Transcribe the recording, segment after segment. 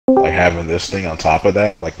like having this thing on top of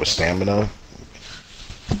that, like with stamina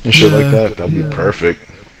and shit like that. That'd be perfect.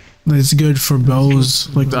 It's good for bows.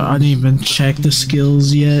 Like I didn't even check the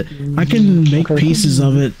skills yet. I can make pieces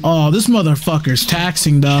of it. Oh, this motherfucker's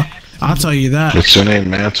taxing though. I'll tell you that. Mitsune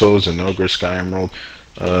Mantles and Ogre Sky Emerald.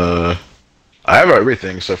 I have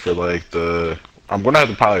everything except for like the. I'm gonna have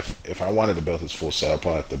to probably, if I wanted to build this full set, I'd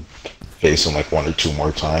probably have to face him like 1 or 2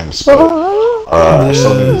 more times. But I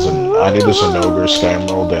still need I need this Ogre Sky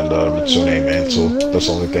Emerald and Mitsune Mantle. That's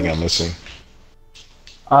the only thing I'm missing.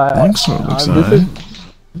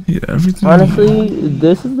 Yeah, everything. Honestly,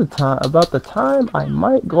 this is the time. About the time I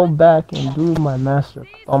might go back and do my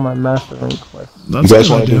all my mastering quests. You guys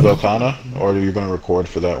want to do Velkhana, or are you going to record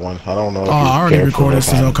for that one? I don't know. Oh, I already recorded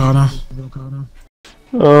for Velkhana.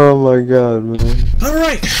 Oh my god, man. All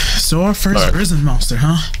right, so our first prison monster,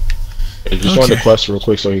 huh? Yeah, just want the quest real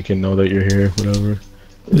quick so you can know that you're here, whatever.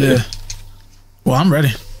 Yeah. Well, I'm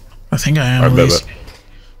ready. I think I am. At least.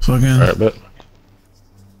 Fucking. Alright, bet.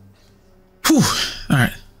 Whew.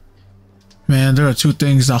 Alright. Man, there are 2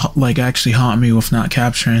 things that like actually haunt me with not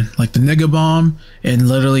capturing. Like the nigga bomb and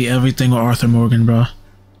literally everything with Arthur Morgan, bro.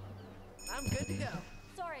 I'm good to go.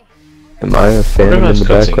 Sorry. Am I a phantom in the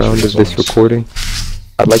background of this recording?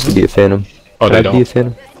 I'd like to be a phantom. Oh, they don't? Be a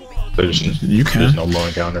phantom? You can. There's no low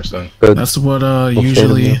encounters then. That's what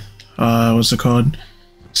usually what's it called?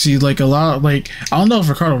 See, like a lot, like I don't know if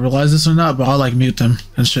Ricardo realized this or not, but I like mute them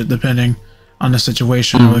and shit depending on the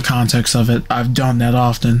situation or the context of it. I've done that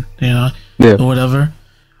often, you know, or whatever.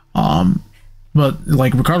 But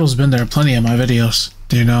like Ricardo's been there plenty of my videos,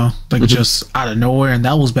 you know, like just out of nowhere, and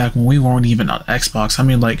that was back when we weren't even on Xbox. I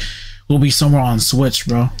mean, like we'll be somewhere on Switch,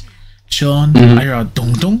 bro, chilling. I hear a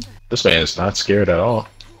dong dong. This man is not scared at all.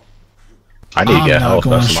 I need to get help.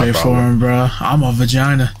 I'm not going straight for him, bro. I'm a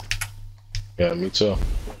vagina. Yeah, me too.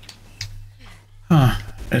 Huh?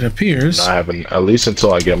 It appears. I haven't, at least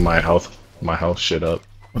until I get my health shit up.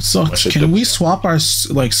 What sucks? Can we swap our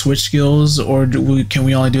like switch skills, or can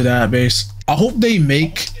we only do that at base? I hope they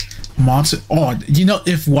make monster. Oh, you know,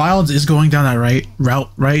 if Wilds is going down that route,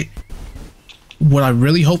 right? What I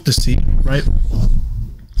really hope to see, right,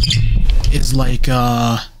 is like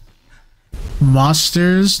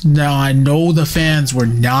monsters. Now I know the fans were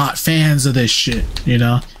not fans of this shit, you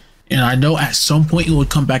know, and I know at some point it would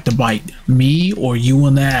come back to bite me or you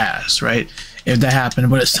in the ass, right? If that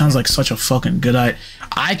happened, but it sounds like such a fucking good idea.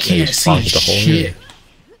 I can't see shit.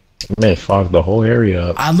 Man, fogged the whole area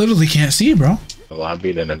up. I literally can't see, bro. The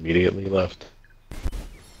lobby then immediately left.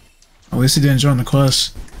 At least he didn't join the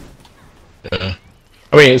quest. Yeah.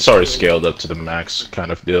 I mean, it's already scaled up to the max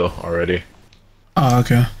kind of deal already. Oh,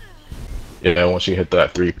 okay. Yeah, once you hit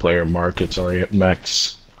that 3-player mark, it's already at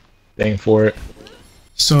max thing for it.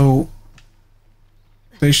 So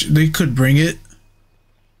they could bring it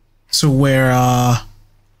to where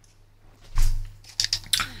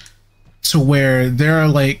there are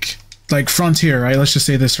like Frontier, right? Let's just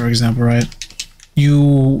say this for example, right?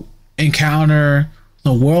 You encounter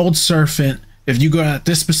the world serpent if you go at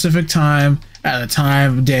this specific time at a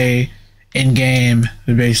time of day in game,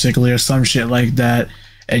 basically, or some shit like that,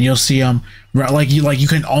 and you'll see them like you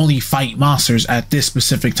can only fight monsters at this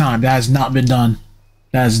specific time. That has not been done.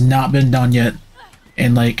 That has not been done yet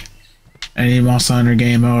in like any Monster Hunter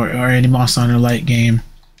game or any Monster Hunter Light game,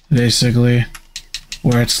 basically,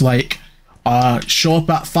 where it's like show up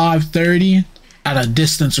at 5:30 at a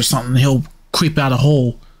distance or something. He'll creep out a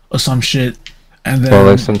hole or some shit, and then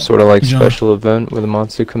like some sort of like special event where the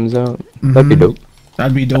monster comes out. That'd be dope.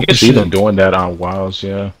 That'd be dope. I can see them doing that on WoWs,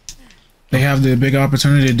 yeah. They have the big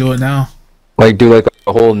opportunity to do it now. Like do like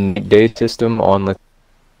a whole day system on like,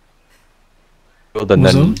 and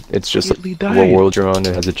then it's just like, what world you're on,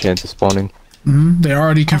 it has a chance of spawning. They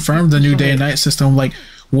already confirmed the new day and night system. Like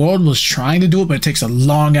World was trying to do it, but it takes a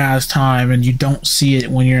long ass time, and you don't see it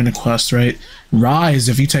when you're in the quest, right? Rise,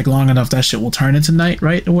 if you take long enough, that shit will turn into night,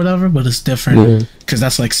 right, or whatever. But it's different because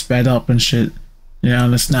that's like sped up and shit. Yeah,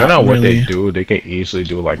 and it's not. I know what really... they do. They can easily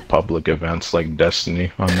do like public events like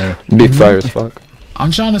Destiny on there. Big fire as fuck.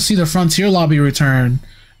 I'm trying to see the Frontier lobby return,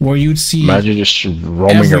 where you'd see. Imagine just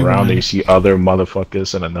roaming around and you see other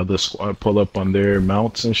motherfuckers and another squad pull up on their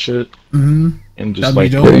mounts and shit. And just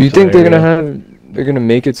like. Yo, you think they're gonna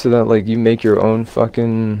make it so that like you make your own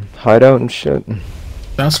fucking hideout and shit?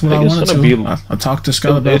 That's what I wanted to. I talked to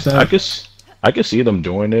Scott about that. I could see them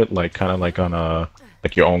doing it like kind of like on a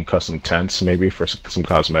like your own custom tents maybe for some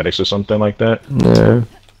cosmetics or something like that. Yeah.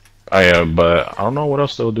 I am, but I don't know what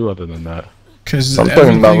else they'll do other than that. Because I'm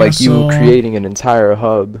talking about like you creating an entire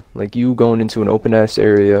hub, like you going into an open ass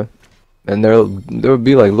area, And there would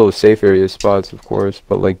be like little safe area spots, of course,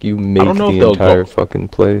 but like you make don't know if the they'll entire go- fucking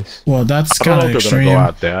place. Well, that's I don't know kind of if they're gonna extreme. go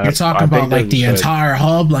out there. You're talking I about think like they the said- entire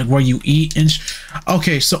hub, like where you eat and.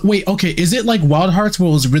 Okay, so wait. Okay, is it like Wild Hearts where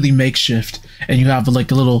it was really makeshift and you have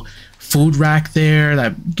like a little food rack there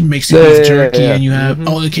that makes you beef jerky and you have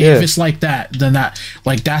if it's like that, then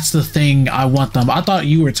that's the thing I want them. I thought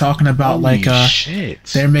you were talking about shit.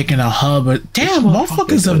 they're making a hub, but damn,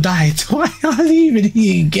 motherfuckers have died twice. I didn't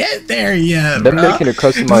even get there yet. Them bro. making a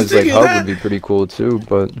customized like Look at hub that. would be pretty cool too,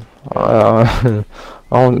 but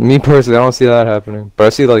me personally, I don't see that happening. But I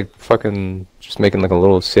see like fucking just making like a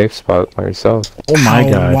little safe spot by yourself. Oh my How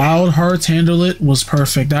god. Wild Hearts handled it was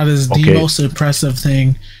perfect. That is the Okay. most impressive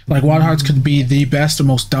thing. Like Wild Hearts could be the best or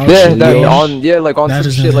most dog Yeah, shit. that, game. like on That some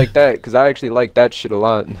is shit in like that, because I actually like that shit a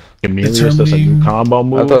lot. Chameleos does a Determining- new combo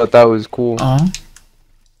move I thought that was cool.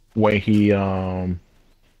 when he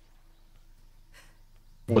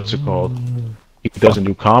what's it called? He does a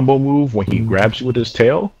new combo move when he grabs you with his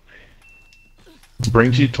tail,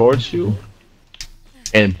 brings you towards you,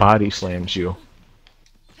 and body slams you.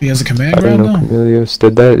 He has a command I grab didn't know now. Chameleos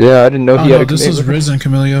did that. Yeah, I didn't know Oh he had no, a this is command. Risen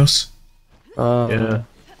Chameleos.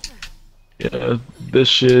 Yeah, this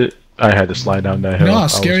shit. I had to slide down that hill. You know how I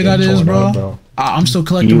was scary getting that is, torn bro? up, I'm still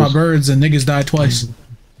collecting my birds and niggas died twice.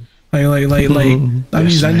 Like that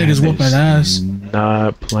means that nigga's whooping ass.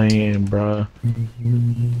 Not playing, bro.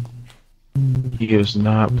 He is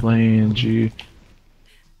not playing, G.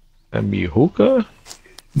 That me hookah?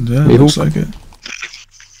 Yeah, looks like it.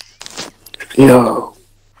 Yo.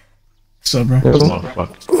 What's up, bro?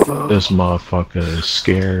 This motherfucker is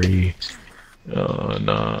scary. Oh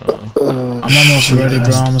no. I'm almost ready,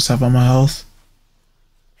 bro. I almost have all my health.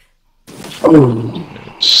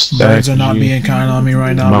 Birds are not being kind on me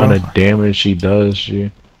right now, amount bro. of damage he does,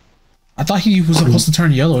 G. I thought he was supposed to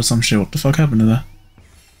turn yellow or some shit. What the fuck happened to that?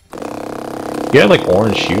 He had like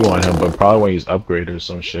orange hue on him, but probably when he's upgraded or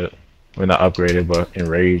some shit. Well, not upgraded, but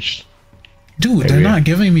enraged. Dude, they're not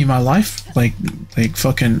giving me my life. Like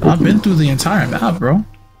fucking. I've been through the entire map, bro.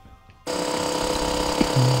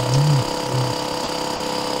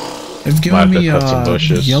 They've given me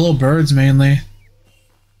yellow birds mainly.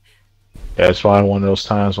 Yeah, it's probably one of those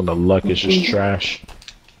times when the luck is just trash.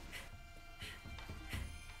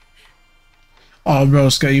 Oh, bro,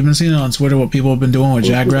 Scott, you've been seeing it on Twitter what people have been doing with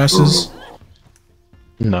jackgrasses?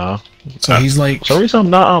 Nah. So he's like... For some reason, I'm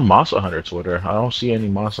not on Monster Hunter Twitter. I don't see any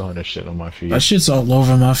Monster Hunter shit on my feed. That shit's all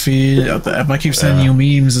over my feed. If I keep sending you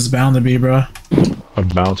memes, it's bound to be, bro. I'm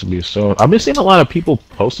bound to be so. I've been seeing a lot of people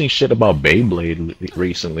posting shit about Beyblade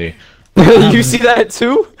recently. You see that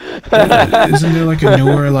too? Isn't there like a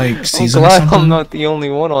newer like season I'm or glad something? I'm not the only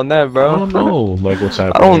one on that, bro. I don't know, like what's I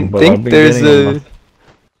happening. don't but think I've been there's getting a...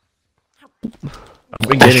 I've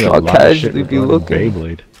been getting a I'll lot of shit casually be regarding looking.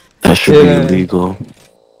 Beyblade. That should be illegal.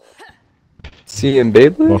 Seeing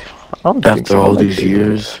Beyblade? Well, I don't think After so. all these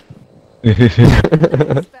years.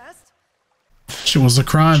 Shit was a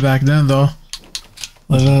crime back then, though.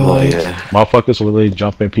 Oh yeah. Motherfuckers were really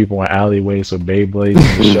jumping people in alleyways with Beyblades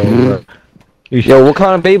in the show. Bro. Yo, what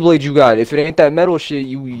kind of Beyblade you got? If it ain't that metal shit,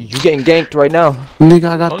 you getting ganked right now. Nigga,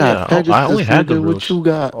 I got Oh, that yeah. Pegasus. I only had the nigga, what rules. you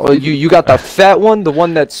got? Oh, you got the fat one, the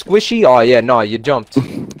one that's squishy? Oh yeah, no, you jumped. I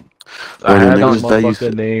Well, had the this niggas that used motherfucker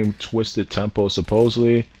to- named Twisted Tempo,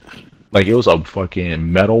 supposedly. Like, it was a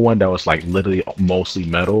fucking metal one that was, like, literally mostly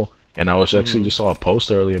metal. And I was actually just saw a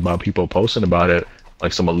post earlier about people posting about it,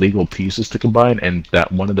 like some illegal pieces to combine, and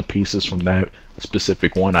that one of the pieces from that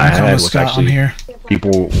specific one I had was Scott, I'm actually here.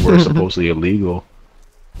 people were supposedly illegal.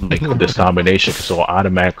 Like this combination, so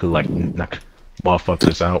automatically like knock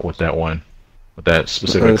motherfuckers out with that one, with that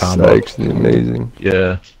specific That's combo. actually amazing.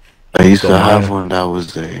 Yeah, I used So to have mine- one that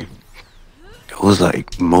was it was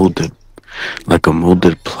like molded, like a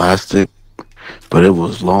molded plastic, but it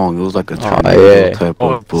was long. It was like a tornado yeah. type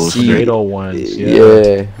oh, of bullshit. Straight-O ones. Yeah,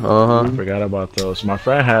 Yeah, I uh-huh. forgot about those. My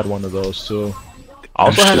friend had one of those too. I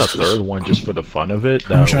also had a third one just for the fun of it.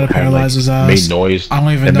 I'm trying to had, paralyze his ass. Made noise. I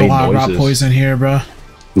don't even that know made how I got noises. poison here, bro.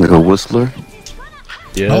 Like a whistler.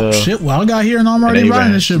 Yeah. Oh shit! Well, I got here and I'm And already they even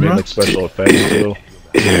riding this shit, made, bro. like special effects too.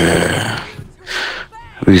 Yeah.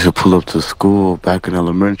 We used to pull up to school back in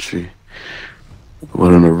elementary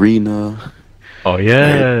with an arena. Oh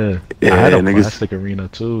yeah, Yeah, I had a niggas- plastic arena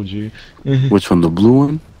too. G. Which one? The blue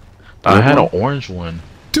one? I had an orange one.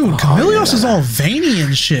 Dude, Chameleos is all veiny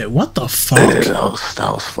and shit. What the fuck? Yeah,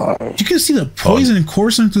 that was fire. You can see the poison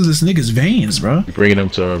coursing through this nigga's veins, bro. You bringing him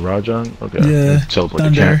to Rajan? Okay. Yeah, Teleport the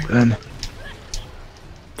Thunder. camp then.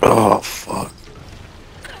 Oh fuck.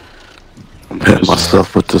 I'm hitting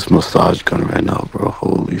myself with this massage gun right now, bro.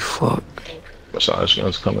 Holy fuck. Massage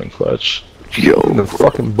guns come in clutch. Yo, In the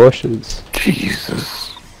fucking bushes.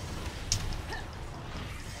 Jesus.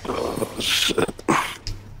 Oh, shit.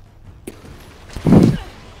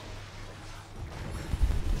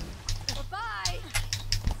 Bye-bye.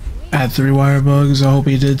 I had 3 wire bugs. I hope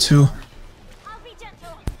he did too. I'll be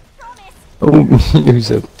gentle. Promise. Oh,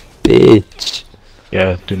 he's a bitch.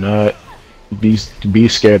 Yeah, do not be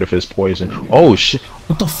scared of his poison. Oh shit!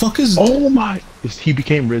 What the fuck is? Oh my! He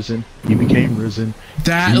became risen. He became risen.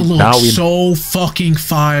 That Now looks so fucking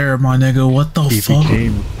fire, my nigga. What the fuck?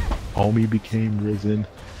 Homie became risen.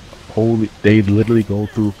 Holy, they literally go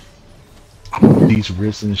through these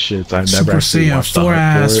risen shits. I've never Super actually Saiyan watched 4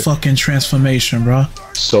 ass it. fucking transformation, bro.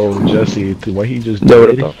 So Jesse, what he just No,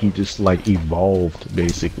 did, no. he just like evolved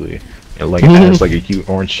basically. And like it has like a cute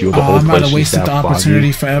orange shield. The Oh, whole I might place have just wasted got the foggy,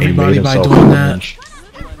 opportunity for and he everybody made by himself doing that.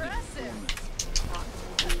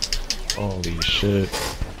 orange. Holy shit.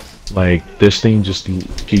 Like this thing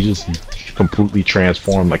he just completely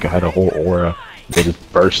transformed, like it had a whole aura. It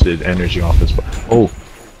just bursted energy off his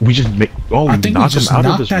we just make I you think we knock him just out of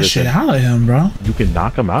knocked his that shit risen. out of him, bro. You can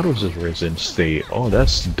knock him out of his risen state. Oh,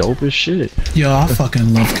 that's dope as shit. Yo, I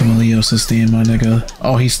fucking love Chameleos' theme, my nigga.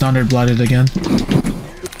 Oh, he's Thunder Blooded again.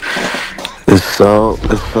 Is Cell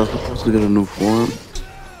supposed to get a new form?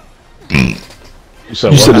 So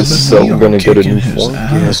You said what? it's Cell We are gonna get a kicking new his form?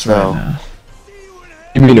 ass Yeah, right now.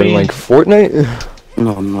 You mean in like Fortnite?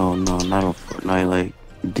 No, not on Fortnite, like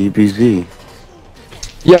DBZ.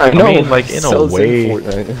 Yeah, I know. I mean, like in a Cell's way,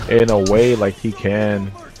 Fortnite. like he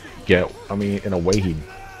can get. I mean, in a way, he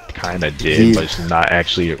kind of did, but it's not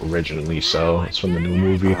actually originally so. It's from the new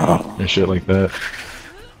movie and shit like that.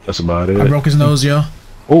 That's about I it. broke his nose, yo.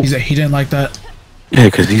 Oh. He didn't like that. Yeah,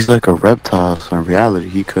 because he's like a reptile, so in reality,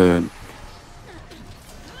 he could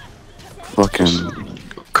fucking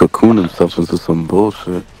cocoon himself into some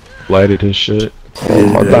bullshit. Lighted his shit. Oh,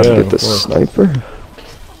 my bad, Yeah, get the of course. sniper.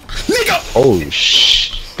 Nigga! Oh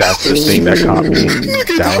that's the thing that caught me.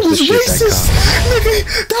 Nigga, That was the shit that racist. caught me.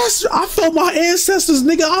 Nigga, I felt my ancestors,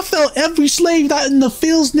 nigga. I felt every slave that in the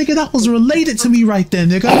fields, nigga, that was related to me right there,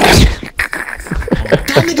 nigga.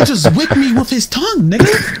 That nigga just whipped me with his tongue, nigga.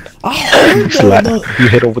 I heard He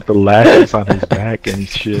hit him with the lashes on his back and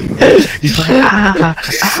shit. He's like,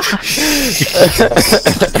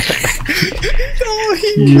 Yo,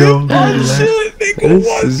 he Yo, ripped my shit, nigga. This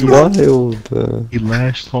What is the- wild. he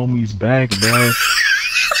lashed homie's back, bro.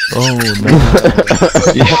 Oh no.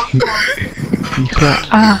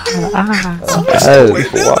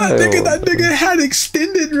 That nigga had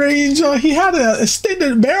extended range on. He had an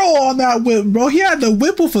extended barrel on that whip, bro. He had the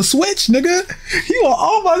whip with a switch, nigga. He was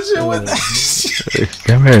all my shit with that shit.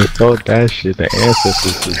 That man told that shit. The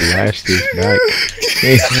ancestors just lashed his back.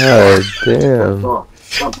 God damn.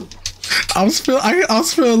 I was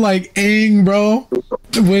feeling like Aang, bro.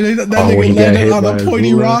 When that when nigga he got landed hit on by a pointy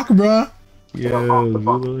Zula. rock, bro. Yeah,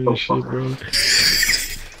 Zula and shit, bro.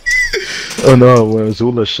 Oh no, when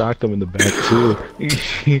Zula shocked him in the back too.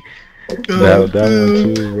 that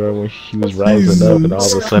one too, bro. When he was rising up and all of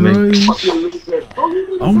a sudden.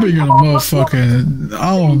 I'm bringing a motherfucking.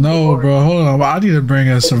 I don't know, bro. Hold on. I need to bring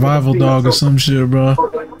a survival dog or some shit, bro.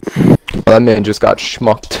 That man just got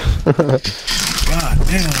schmucked. God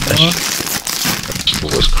damn, bro.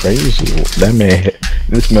 It was crazy. That man,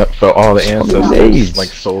 this man felt all the ancestors like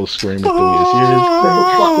soul screaming through his ears.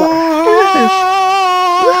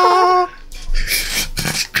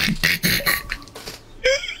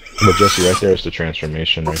 But Jesse, right there is the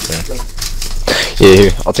transformation right there. Yeah,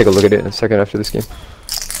 here. I'll take a look at it in a second after this game.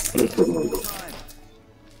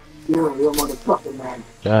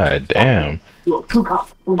 God damn.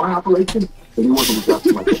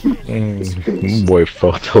 Boy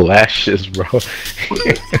felt the lashes, bro.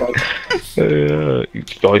 Dude,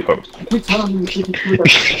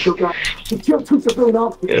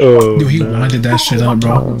 he winded that shit up,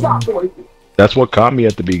 bro. That's what caught me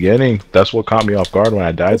at the beginning. That's what caught me off guard when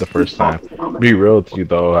I died the first time. Be real with you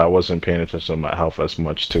though, I wasn't paying attention to my health as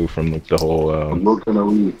much too from like the whole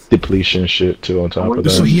depletion shit too on top of that.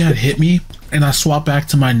 So he had hit me, and I swapped back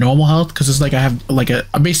to my normal health because it's like I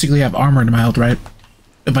basically have armor in my health, right?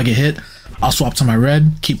 If I get hit, I'll swap to my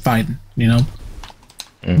red, keep fighting, you know.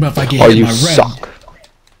 But if I get hit in my red, suck.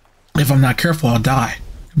 if I'm not careful, I'll die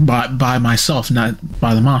by myself, not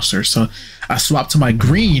by the monster. So I swapped to my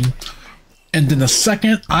green. And then the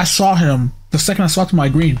second I swapped to my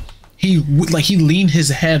green, he leaned his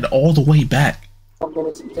head all the way back.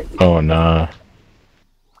 Oh nah.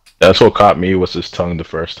 That's what caught me was his tongue the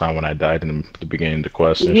first time when I died in the beginning of the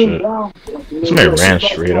quest and shit. This man ran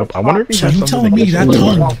straight up. I wonder if he So has you something telling me that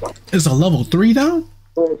against tongue is a level 3 down?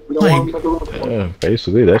 Like, Yeah,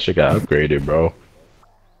 basically that shit got upgraded, bro.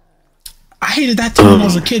 I hated that too when I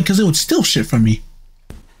was a kid because it would steal shit from me.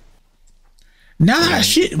 Now that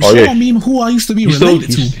shit showing me who I used to be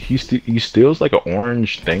related to. He steals like an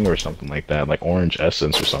orange thing or something like that, like orange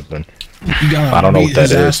essence or something. You gotta I don't know what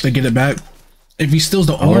that is to get it back. If he steals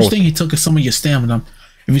the orange thing, he took some of your stamina.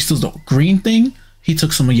 If he steals the green thing, he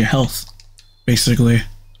took some of your health. Basically,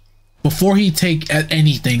 before he take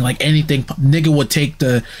anything, like anything, nigga would take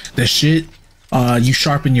the shit. You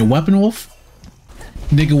sharpen your weapon with.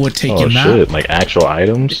 Nigga would take your map. Shit, like actual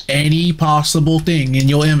items. Any possible thing in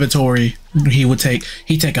your inventory, he would take.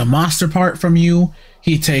 He take a monster part from you.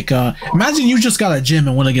 He take. Imagine you just got a gym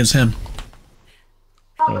and went against him.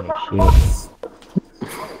 Oh shit.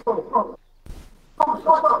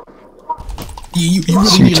 You really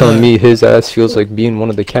So you telling me his ass feels like being one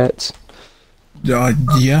of the cats? Yeah.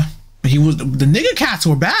 He was the nigga cats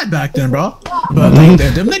were bad back then, bro. But like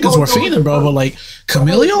them niggas were fiending, bro. But like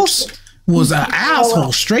Chameleos was an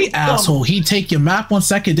asshole, straight asshole. He'd take your map 1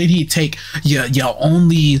 second, then he'd take your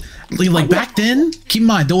only like back then. Keep in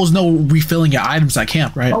mind there was no refilling your items at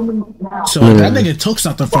camp, right? So if that nigga took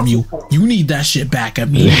something from you, you need that shit back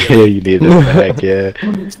immediately. Yeah, you need it back, yeah.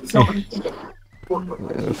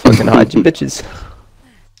 Fucking hide you bitches.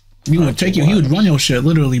 He would take you. He would run your shit,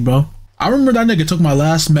 literally, bro. I remember that nigga took my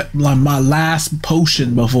last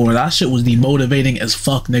potion before. That shit was demotivating as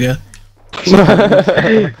fuck, nigga.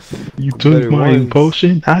 You took my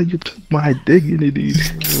potion. How you took my dignity?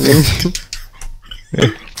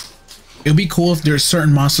 It'd be cool if there's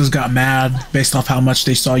certain monsters got mad based off how much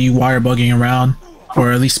they saw you wire bugging around,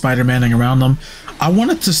 or at least Spider-Maning around them. I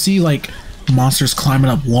wanted to see like monsters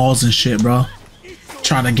climbing up walls and shit, bro,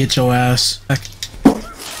 trying to get your ass.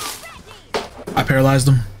 I paralyzed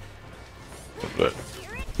them.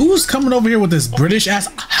 Who's coming over here with this British ass?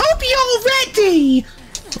 Hope you're ready.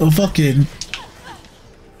 Oh, fucking.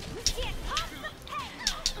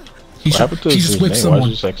 He just whipped someone.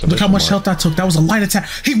 Look how much health that took. That was a light attack.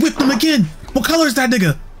 He whipped him again. What color is that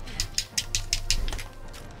nigga?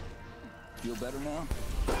 Feel better now?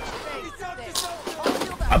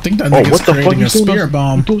 I think that nigga's creating a spirit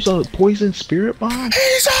bomb. He threw a poison spirit bomb?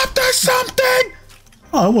 He's up to something!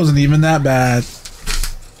 Oh, it wasn't even that bad.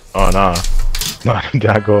 Oh, nah. Nah, did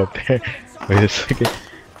I go up there? Wait a second.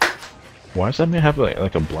 Why does that man have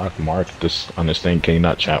like a black mark on this thing? Can he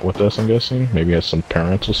not chat with us, I'm guessing? Maybe he has some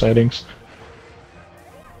parental settings?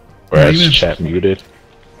 Or has chat muted?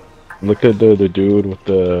 Look at the dude with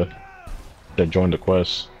that joined the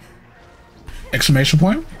quest. Exclamation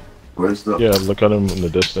point? Where's the? Yeah, look at him in the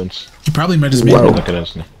distance. He probably made his name. Look at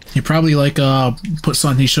his name. He probably like put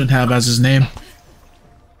something he shouldn't have as his name.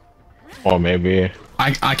 Oh, maybe.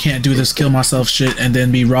 I can't do this kill myself shit and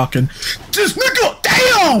then be rocking. This nigga,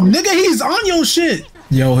 damn, nigga, he's on your shit.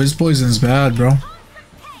 Yo, his poison's bad, bro.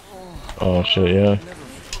 Oh shit, yeah.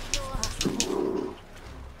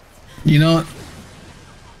 You know what?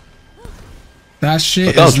 That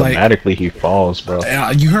shit is is like automatically he falls, bro.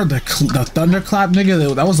 You heard the thunderclap,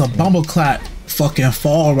 nigga? That was a bumbleclap fucking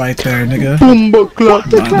fall right there, nigga. Bumbleclap.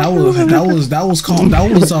 That was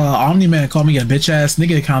Omni-Man called me a bitch ass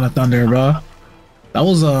nigga kind of thunder, bro. That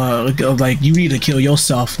was like you need to kill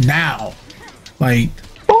yourself now, like.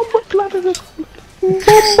 Pussy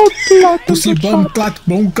bumbleclap.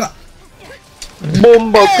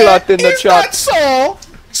 Bumbleclap in the chat.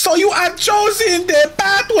 So you have chosen the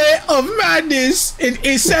pathway of madness and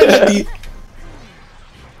insanity.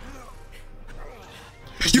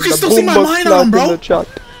 You can still see my mind on, bro.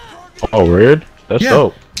 Oh, weird. That's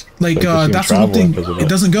dope. Like that's one thing. It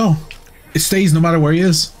doesn't go. It stays no matter where he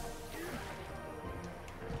is.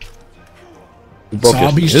 So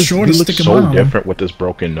I'll be sure to stick him on. He looks so different with this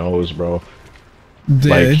broken nose, bro.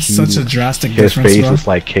 Like it's such a drastic difference, bro. His face is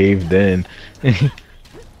like caved in.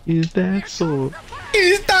 Is that so?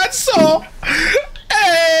 Is that so?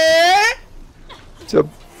 Eh? It's a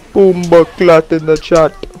bumbleclap in the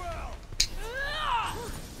chat.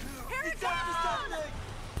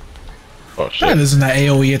 Oh shit. That isn't an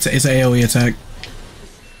AoE. It's an AoE attack.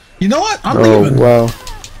 You know what? I'm leaving. Wow.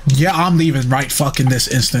 Yeah, I'm leaving right fucking this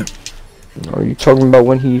instant. Are you talking about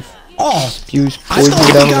when he spews poison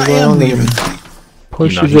down the ground and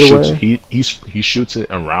pushes it away? He shoots it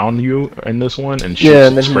around you in this one and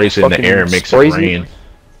and then sprays it in the air and makes it rain.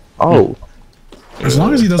 Oh. As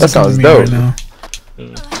long as he doesn't come to me right now. You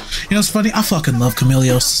know what's funny? I fucking love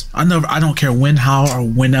Chameleos. I don't care when, how, or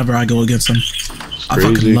whenever I go against him. I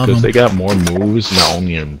fucking love them. They got more moves not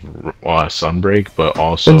only in Sunbreak but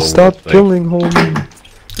also. And stop killing, homie.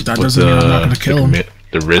 That doesn't mean I'm not gonna kill him.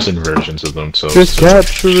 The risen versions of them, so just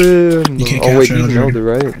capture him. You can't oh wait, capture he's him, older,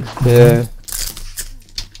 right? Yeah.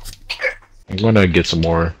 I'm gonna get some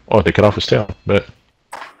more. Oh, they cut off his tail, but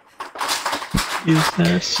Is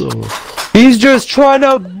that so? He's just trying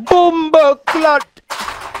to bomba clot.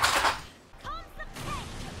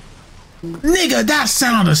 Nigga, that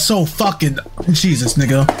sound is so fucking Jesus,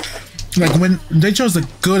 nigga. Like when they chose a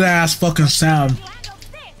good ass fucking sound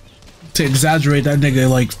to exaggerate that nigga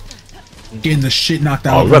like getting the shit knocked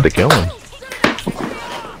out Oh, of we're him. about to kill him.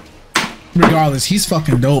 Regardless, he's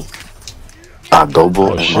fucking dope. Adobo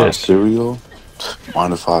and my shit. cereal.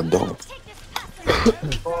 Mind if I don't?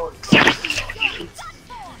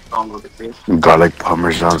 Garlic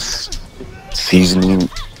parmesan seasoning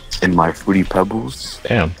in my fruity pebbles.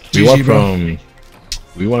 Damn. GG,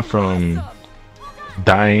 We went from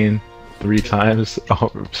dying 3 times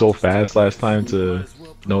so fast last time to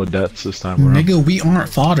no deaths this time around. Nigga, we aren't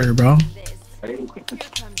fodder, bro.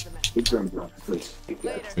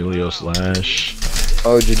 Helios Lash.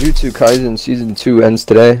 Oh, Jujutsu Kaisen Season 2 ends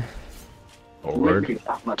today. Oh, word.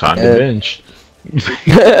 Time to binge.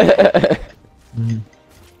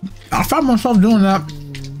 I find myself doing that.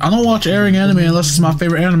 I don't watch airing anime unless it's my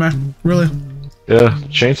favorite anime. Really. Yeah,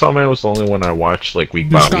 Chainsaw Man was the only one I watched like week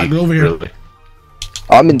by Scott, week. get over here. Really.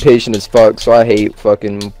 I'm impatient as fuck, so I hate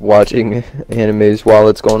fucking watching animes while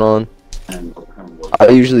it's going on. I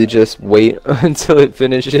usually just wait until it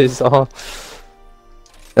finishes off.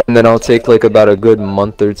 And then I'll take like about a good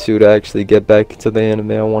month or 2 to actually get back to the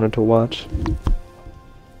anime I wanted to watch.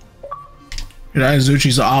 That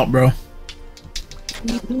Izuchi's out, bro.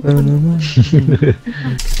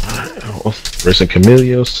 Risen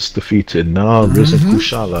Camelios is defeated. Nah, Risen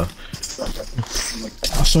Kushala.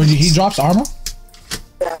 So he drops armor?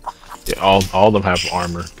 Yeah, all of them have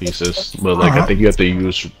armor pieces, but like I think you have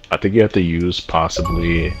to use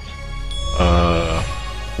possibly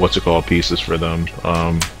what's it called pieces for them.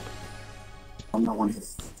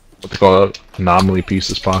 What they call it? Anomaly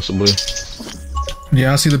pieces possibly.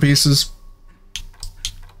 Yeah, I see the pieces.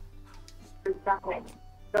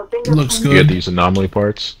 Looks You get good. these anomaly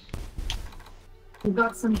parts.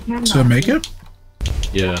 To make it?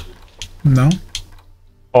 Yeah. No.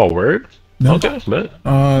 Oh, word? No. Okay, bet.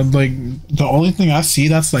 Like the only thing I see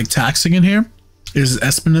that's like taxing in here is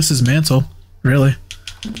Espinus's mantle. Really.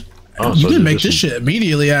 Oh, You so can make this shit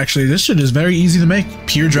immediately. Actually, this shit is very easy to make.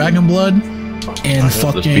 Pure dragon blood and Let's beat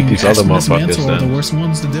fucking these other Espinus motherfuckers mantle are the then. worst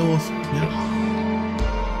ones to deal with. Yeah.